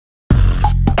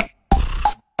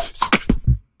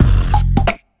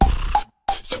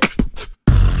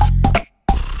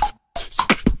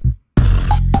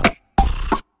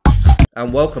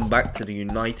And welcome back to the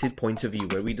United Point of View,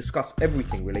 where we discuss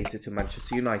everything related to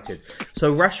Manchester United.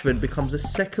 So Rashford becomes the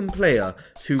second player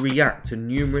to react to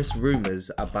numerous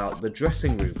rumours about the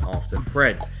dressing room after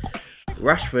Fred.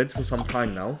 Rashford, for some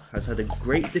time now, has had a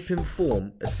great dip in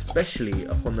form, especially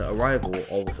upon the arrival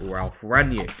of Ralph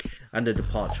Rangnick and the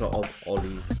departure of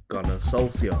Gunnar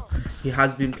Solskjaer. He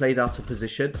has been played out of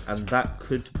position, and that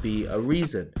could be a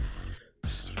reason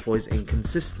for his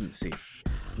inconsistency.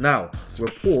 Now,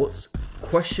 reports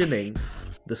questioning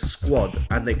the squad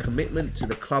and their commitment to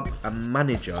the club and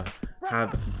manager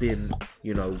have been,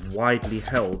 widely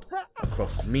held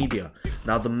across media.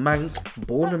 Now, the Manc,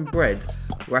 born and bred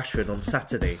Rashford on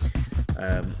Saturday,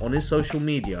 on his social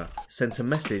media, sent a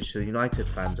message to the United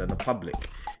fans and the public.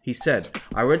 He said,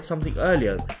 "I read something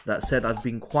earlier that said I've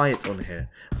been quiet on here,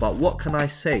 but what can I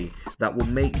say that will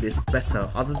make this better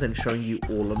other than showing you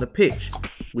all on the pitch?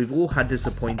 We've all had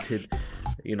disappointed,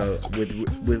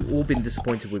 we've all been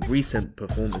disappointed with recent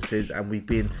performances, and we've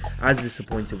been as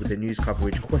disappointed with the news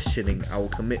coverage questioning our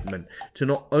commitment to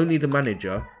not only the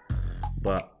manager,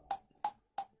 but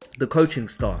the coaching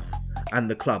staff and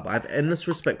the club. I have endless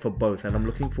respect for both, and I'm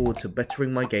looking forward to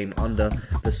bettering my game under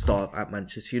the staff at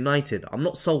Manchester United. I'm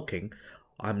not sulking,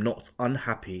 I'm not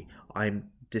unhappy,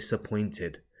 I'm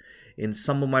disappointed in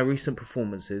some of my recent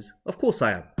performances. Of course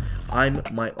I am. I'm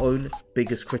my own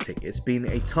biggest critic. It's been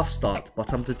a tough start,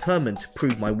 but I'm determined to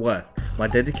prove my worth. My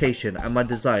dedication and my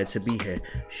desire to be here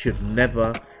should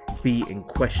never be in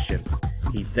question."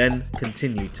 He then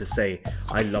continued to say,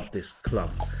 "I love this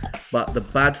club." But the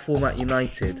bad form at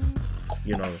United,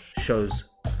 shows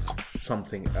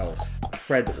something else.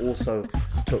 Fred also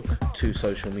took to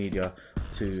social media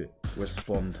to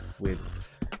respond with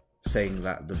saying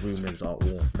that the rumours are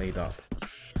all made up.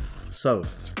 So,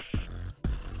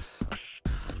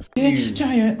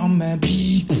 giant on my